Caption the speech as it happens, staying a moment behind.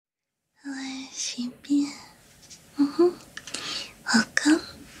Sheepy. Welcome.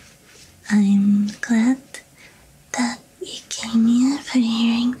 I'm glad that you came here for a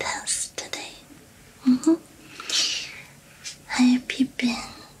hearing test today. I hope you've been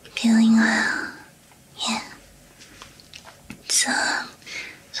feeling well. Yeah. So,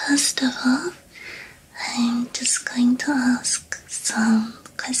 first of all, I'm just going to ask some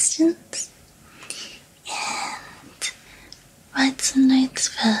questions and write some notes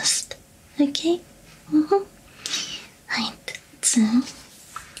first, okay? Right, so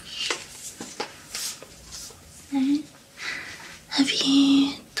have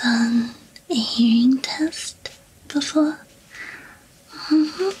you done a hearing test before?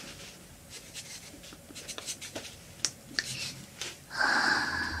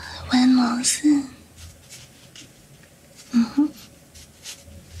 When was it?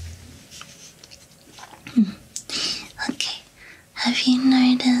 Okay, have you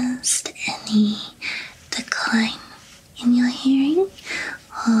noticed any decline in your hearing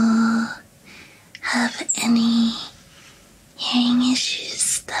or have any hearing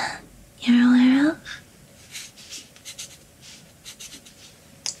issues that you're aware of?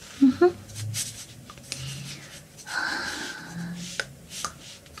 Okay.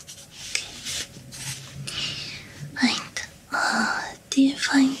 Right. Do you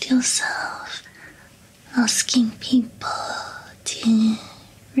find yourself asking people to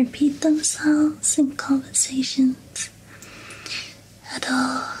repeat themselves in conversations at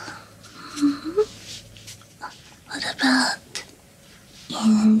all? What about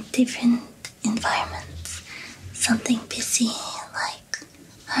in different environments? Something busy like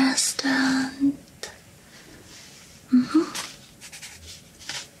a restaurant?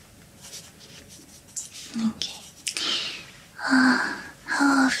 Okay.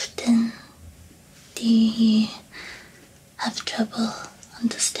 How often do you have trouble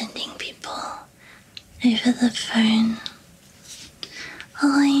understanding people over the phone?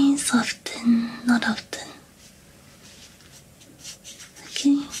 Always, often, not often.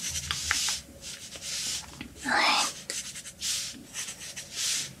 Okay. Alright.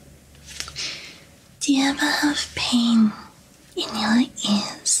 Do you ever have pain in your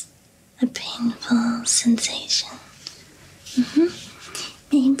ears? A painful sensation?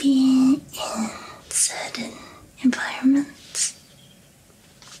 Maybe in certain environments?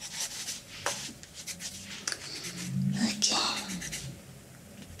 Okay.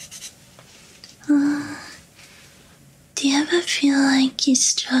 Do you ever feel like you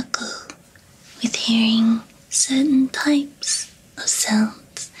struggle with hearing certain types of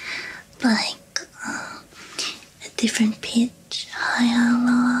sounds, like a different pitch, higher,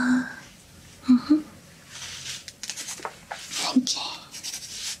 lower? Okay.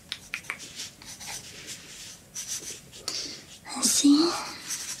 I see.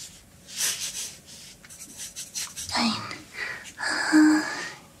 Fine.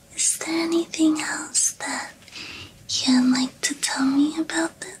 Is there anything else that you'd like to tell me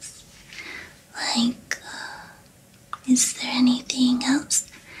about this? Like, is there anything else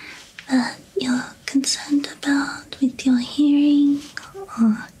that you're concerned about with your hearing?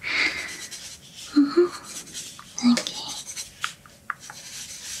 Or okay.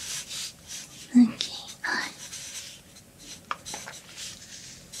 Alright.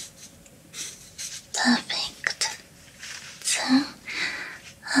 Perfect. So,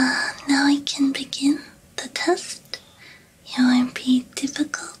 now I can begin the test. It won't be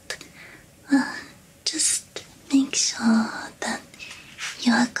difficult. Just make sure that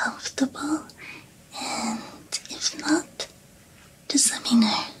you are comfortable, and if not, just let me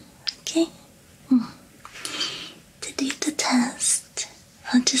know, okay? To do the test,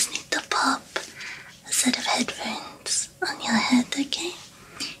 I'll just need to pop a set of headphones on your head, okay?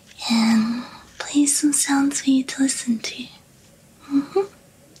 And play some sounds for you to listen to.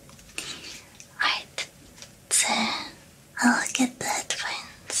 Alright, so I'll get the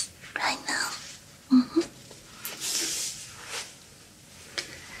headphones right now.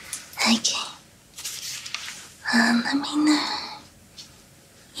 Okay. Let me know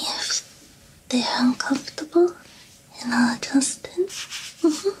if they're uncomfortable and I'll adjust it.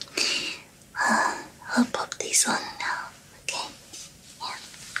 I'll pop these on now, okay? Yeah.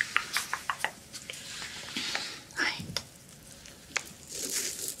 Alright.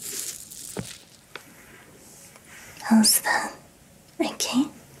 How's that? Okay?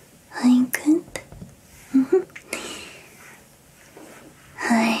 Are you good?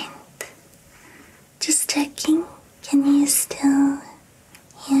 Alright. Just checking. Can you still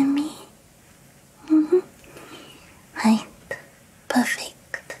hear me? Right.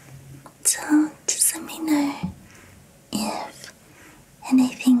 Perfect. So just let me know if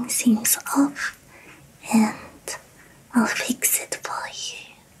anything seems off and I'll fix it for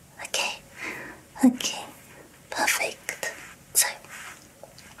you. Okay? Okay, perfect. So,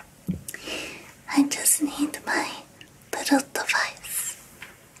 I just need my little device.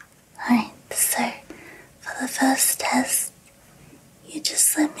 Alright, so for the first test, you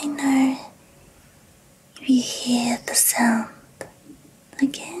just let me know if you hear the sound.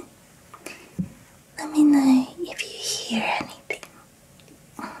 Okay? Let me know if you hear anything.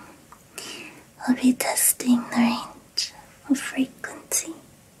 I'll be testing the range of frequency.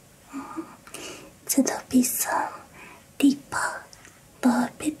 So there'll be some deeper, lower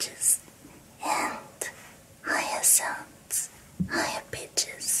pitches and higher sounds, higher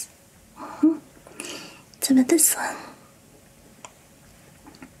pitches. So with this one,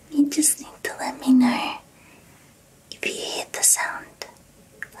 you just need to let me know if you hear the sound.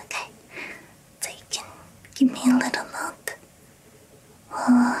 Okay? So you can give me a little nod,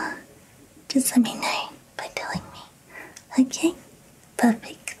 or just let me know by telling me. Okay?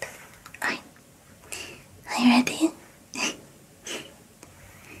 Perfect. Alright. Are you ready?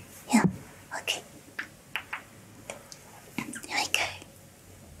 Yeah, okay. Here we go.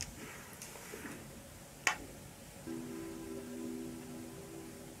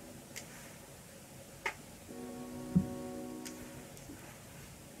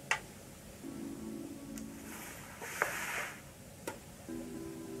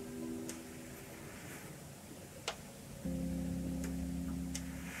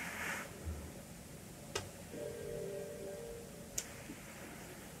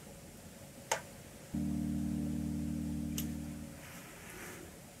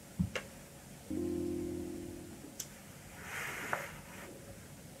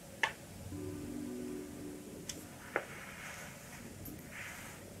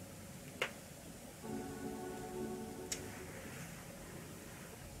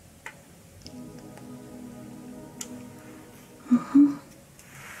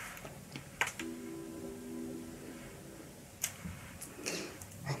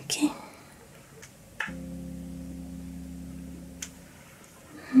 Okay.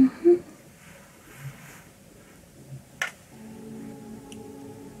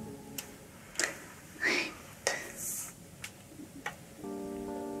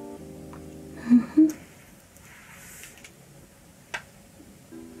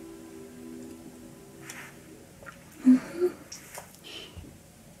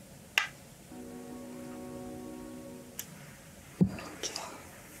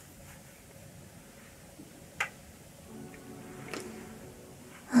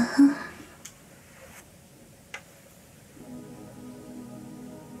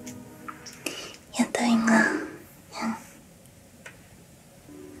 You're doing well. Yeah.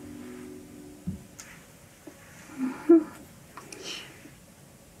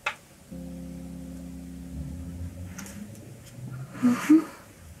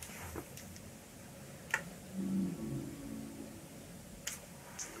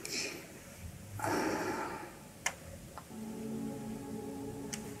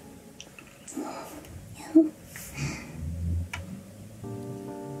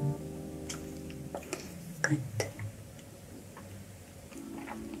 Good.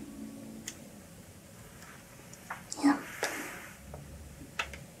 Yep.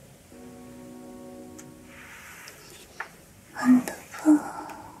 Wonderful.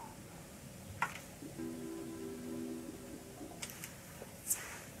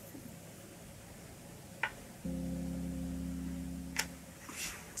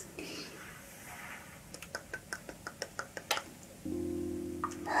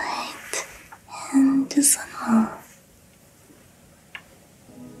 Right. And just one more.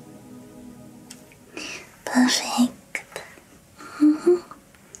 Perfect.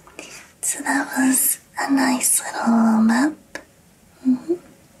 So that was a nice little map.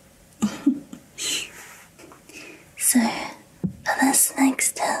 So for this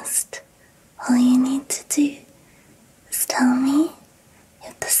next test, all you need to do is tell me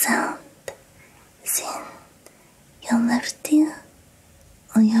if the sound is in your left ear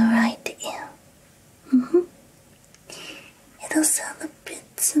or your right ear. It'll sound a bit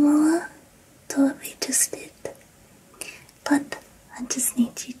similar to what we just did, but I just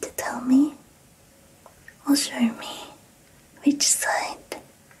need you to tell me or show me which side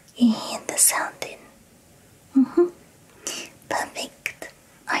you hear the sound in. Perfect.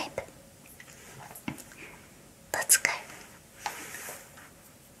 Right. Let's go.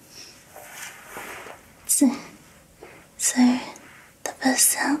 So the first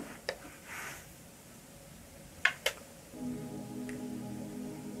sound.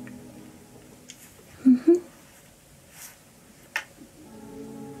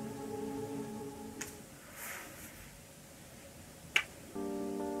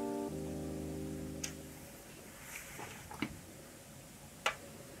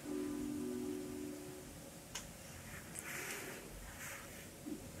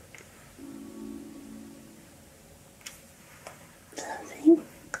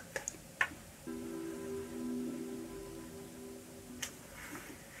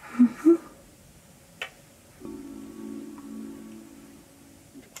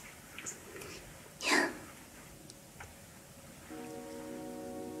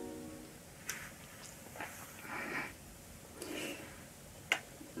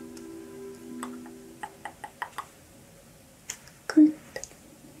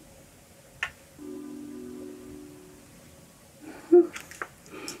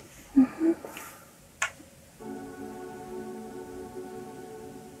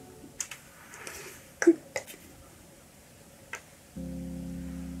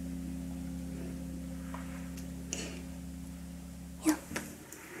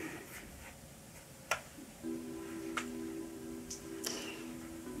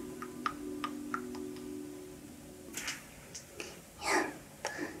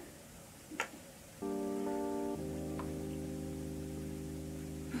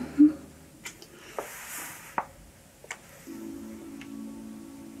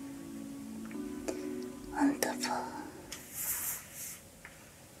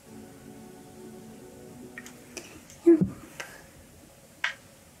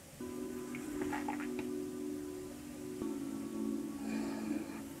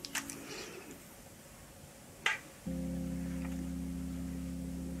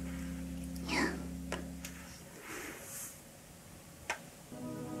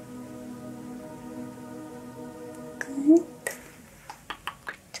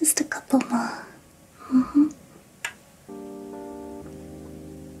 couple more. Mm-hmm.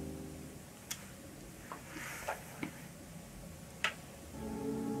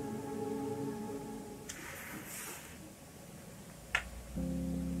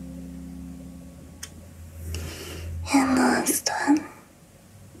 And last one.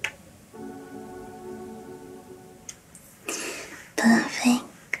 Perfect.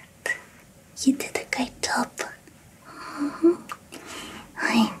 You did a great job. Mm-hmm.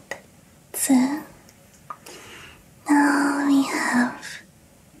 Right. So now we have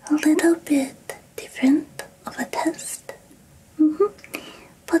a little bit different of a test. Mm-hmm.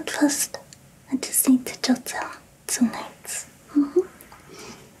 But first, I just need to jot down some notes. Mm-hmm.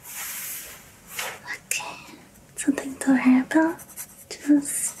 Okay, something to worry about.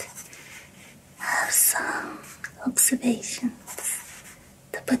 Just have some observations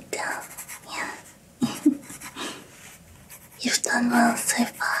to put down. Yeah. You've done well so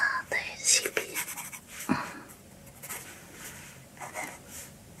far, there, Sheepy.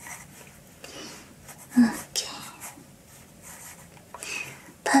 Okay.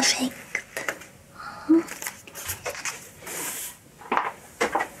 Perfect.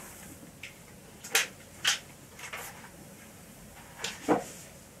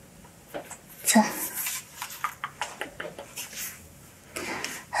 So,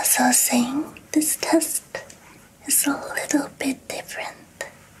 as I was saying, this test is a little bit different.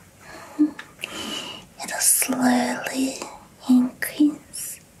 It'll slowly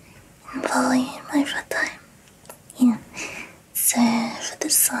increase in volume over time. Yeah. So for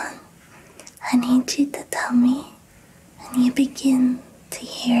this one, I need you to tell me when you begin to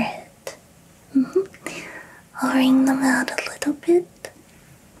hear it. I'll ring them out a little bit,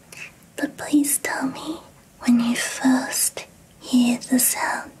 but please tell me when you first hear the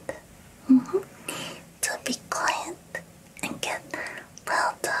sound. So be quiet and get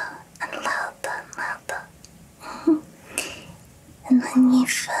louder and louder and louder. And when you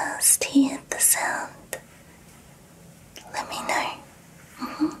first hear the sound, let me know.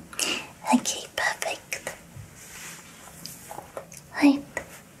 Okay, perfect. Right,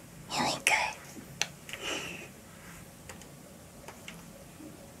 here we go.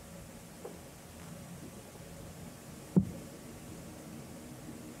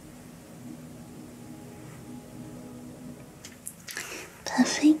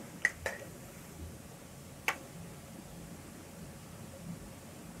 Perfect.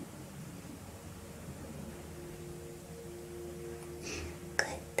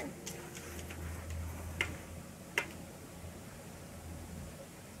 Good.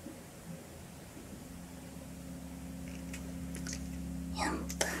 Yep.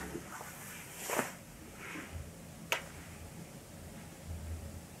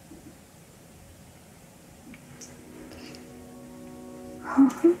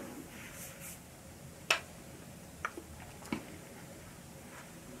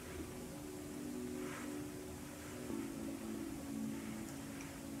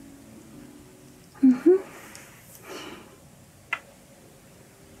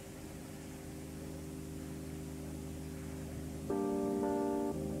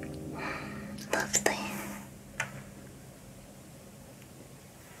 Lovely.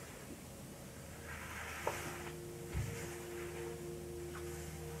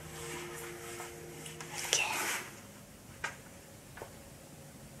 Okay.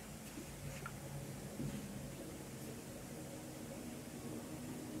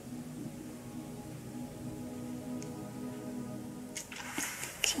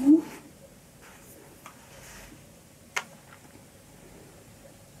 Okay.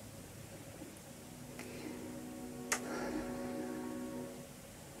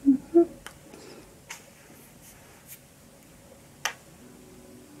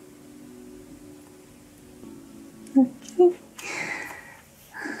 Okay.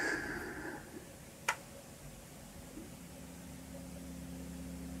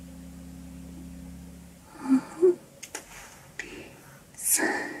 So,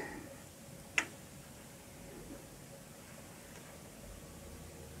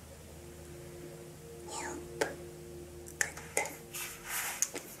 yep. Good.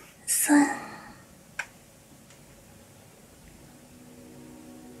 So,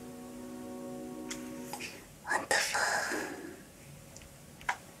 wonderful.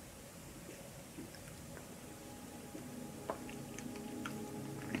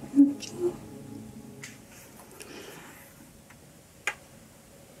 Okay.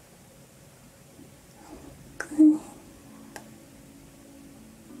 Good.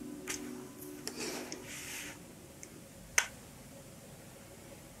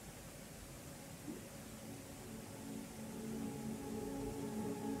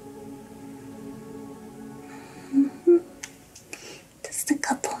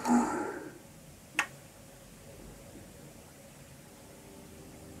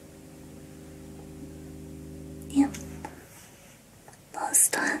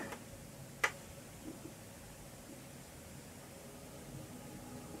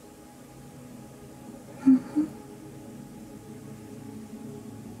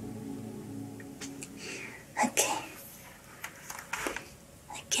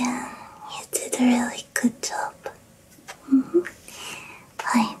 a really good job.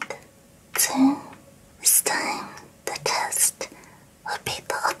 Right. So, this time the test will be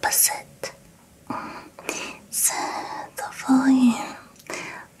the opposite. So, the volume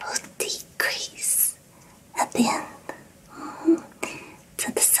will decrease at the end.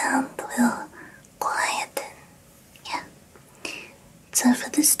 So the sound will quieten. Yeah. So for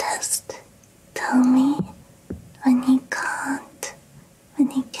this test, tell me when you can't, when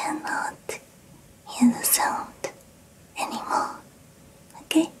you cannot hear the sound anymore.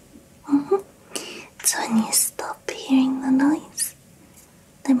 Okay? So when you stop hearing the noise,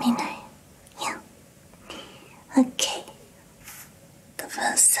 let me know. Yeah. Okay. The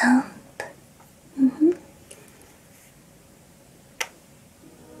first sound.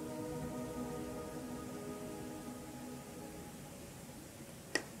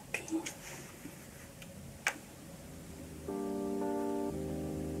 Okay.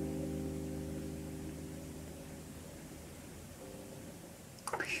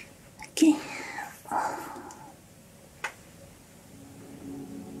 Okay.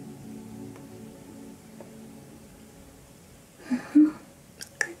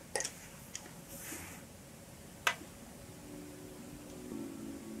 Good.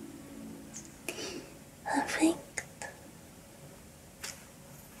 Perfect.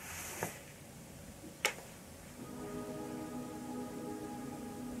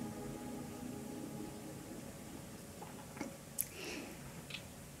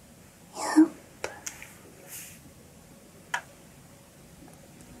 Yep.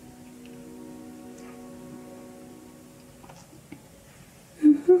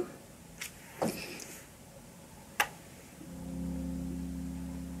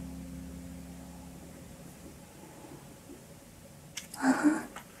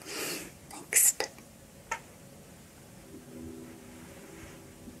 Next.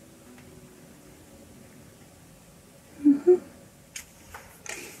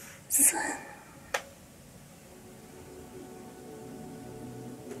 Sun.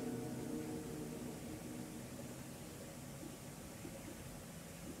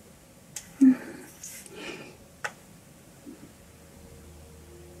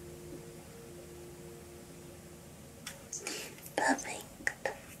 Perfect.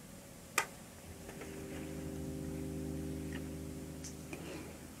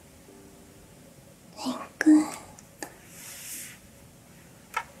 Very good.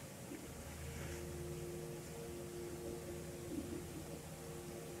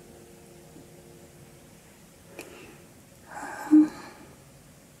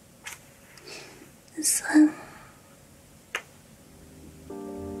 This one.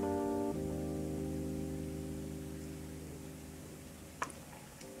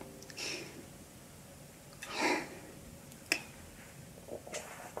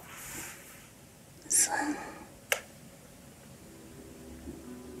 This one.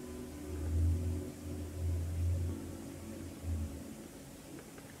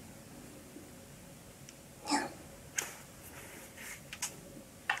 Yeah.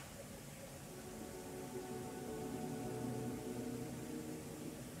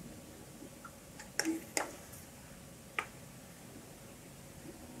 Good.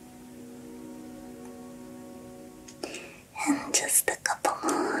 And just a couple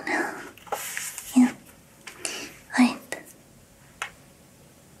more now. Yeah. Right.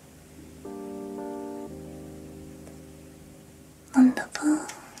 Wonderful.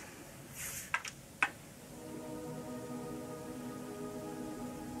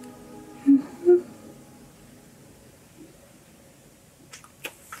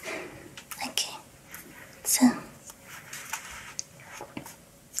 Okay. So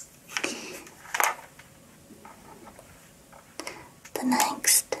the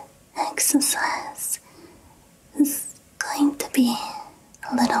next exercise is going to be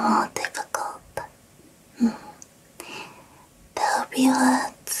a little more difficult. There will be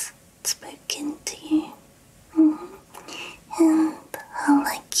words spoken to you, and I'd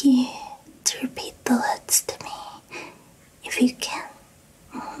like you to repeat the words to me if you can.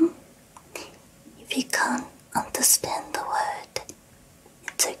 If you can't understand the word,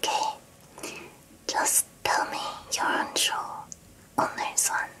 it's okay. Just tell me you're unsure on those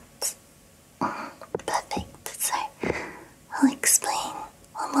ones. Perfect. So I'll explain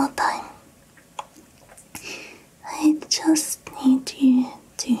one more time. I just need you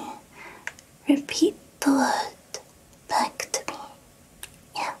to repeat the word back to me.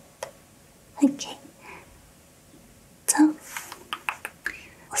 Yeah. Okay. So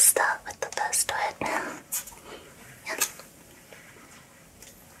we'll start with the first word now. Yeah.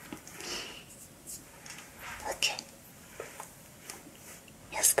 Okay.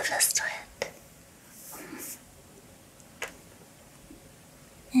 Here's the first word.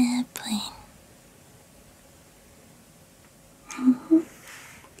 airplane. Mm-hmm.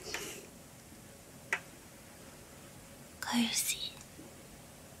 Cozy.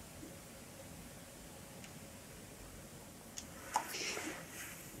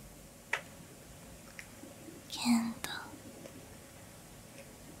 Candle.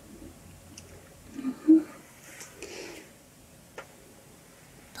 Mm-hmm.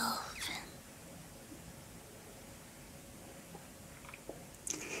 Dolphin.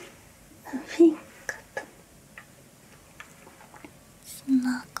 Pink.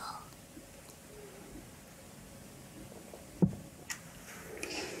 Snuggle.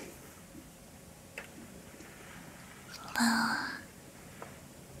 Flower.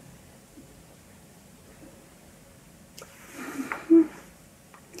 Mm-hmm.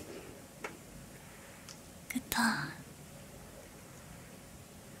 Guitar.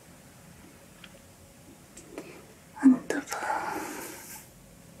 Wonderful.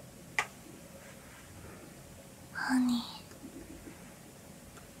 Honey.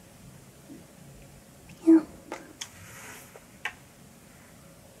 Yep.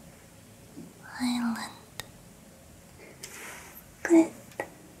 Island. Good.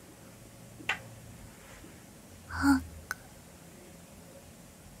 Hug.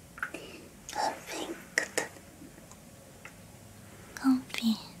 Perfect.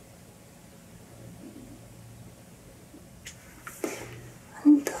 Comfy.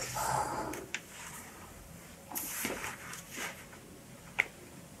 Wonderful.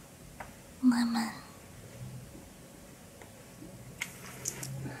 Lemon.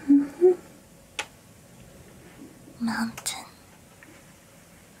 Mm-hmm. Mountain.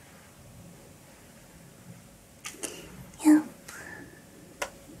 Yep.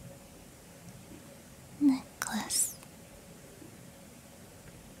 Necklace.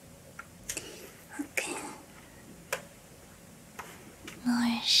 Okay.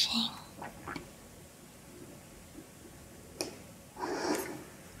 Nourishing.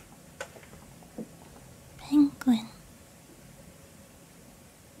 Penguin.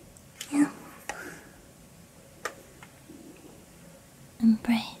 Yep.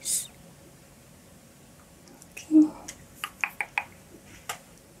 Embrace. Okay.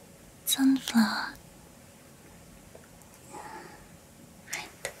 Sunflower.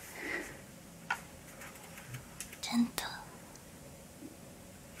 Right. Gentle.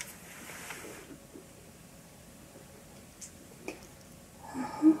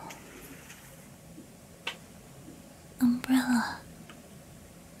 Mm-hmm. Umbrella.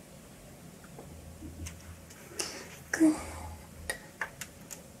 Good.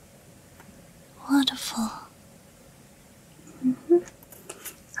 Waterfall. Mm-hmm.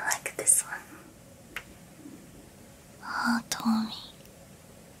 I like this one. Auditory.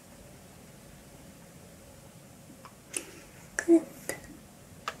 Good.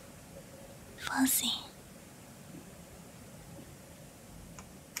 Fuzzy.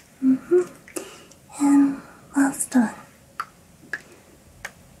 Mm-hmm. And last one.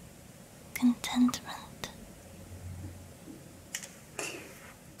 Contentment.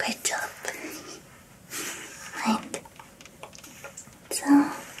 Great job. Right.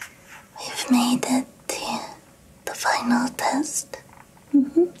 So, we've made it to the final test.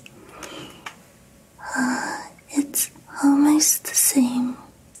 Mm-hmm. It's almost the same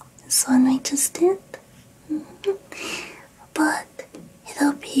as one we just did. Mm-hmm. But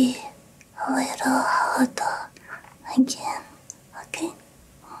it'll be a little harder again. Okay?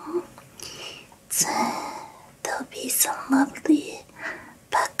 Mm-hmm. So, there'll be some lovely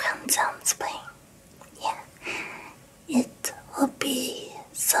background sounds playing. Yeah. It will be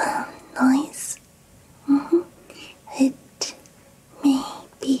some noise. Mm-hmm. It may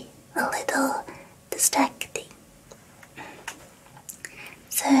be a little distracting.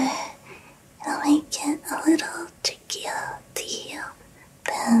 So, it'll make it a little trickier to hear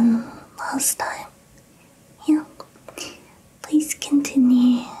than last time. Yeah. Please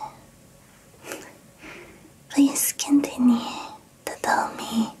continue. Please continue to tell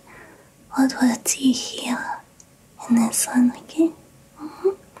me what words you hear in this one, okay? Mm-hmm.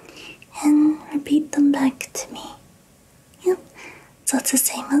 And repeat them back to me. Yep, so it's the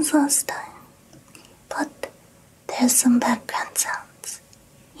same as last time. But there's some background sounds.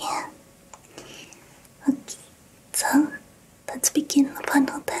 Yeah. Okay, so let's begin the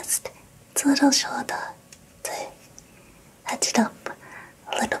final test. It's a little shorter, so hatch it up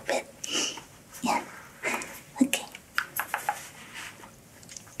a little bit. Yeah. Okay.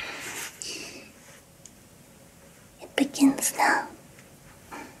 It begins now.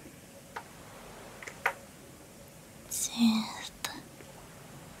 Soothe.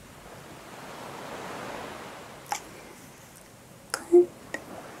 Good.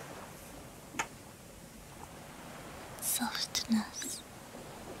 softness.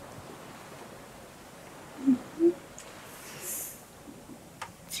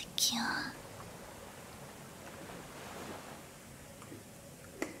 Secure.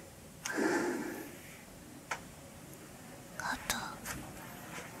 Koto.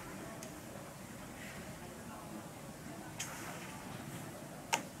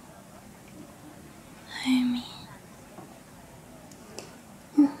 Harmony.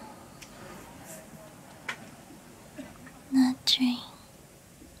 Nurturing.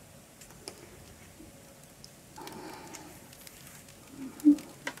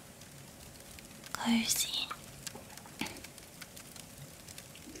 Cozy.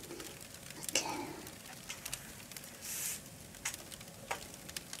 Okay.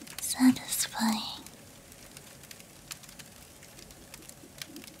 Satisfying.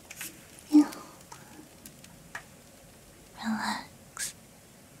 Yeah. Relax.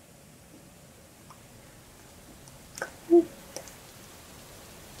 Good.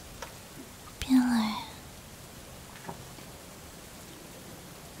 Pillow.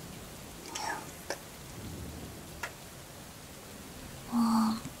 Help.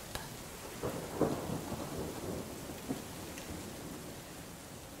 Warmth.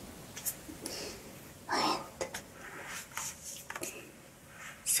 Right.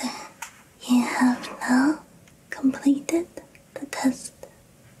 So you have now completed the test.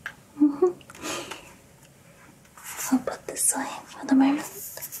 I'll put this away for the moment.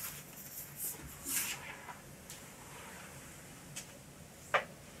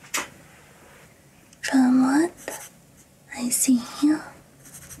 From what I see here,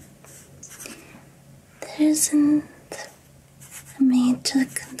 there isn't a major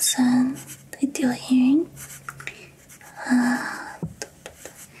concern with your hearing.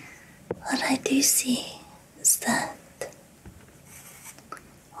 What I do see is that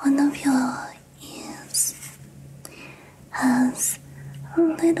one of your ears has a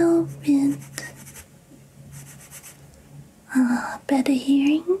little bit better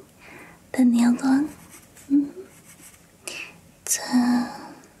hearing than the other one. So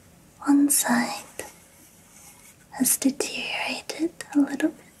one side has deteriorated a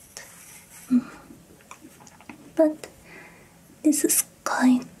little bit. But this is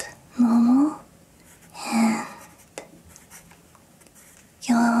quite normal, and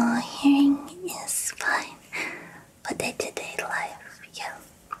your hearing is fine for day-to-day life. Yeah.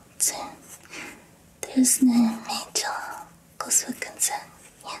 So there's no major cause for concern.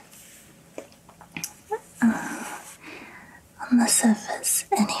 Yeah. On the surface,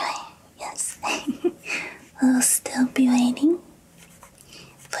 anyway. Yes. We'll still be waiting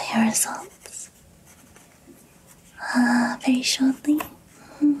for your results very shortly.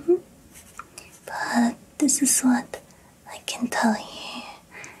 But this is what I can tell you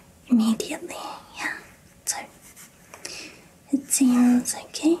immediately. Yeah. So it seems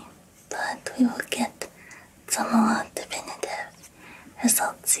okay, but we will get some more definitive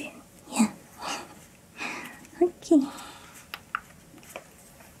results soon. Yeah. Okay.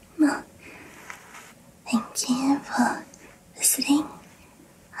 Well, thank you for visiting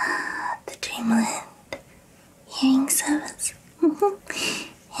the Dreamland hearing service.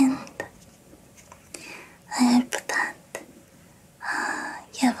 And I hope that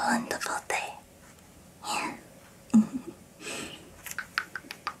you have a wonderful day. Yeah. We'll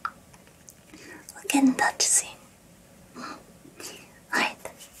get in touch soon.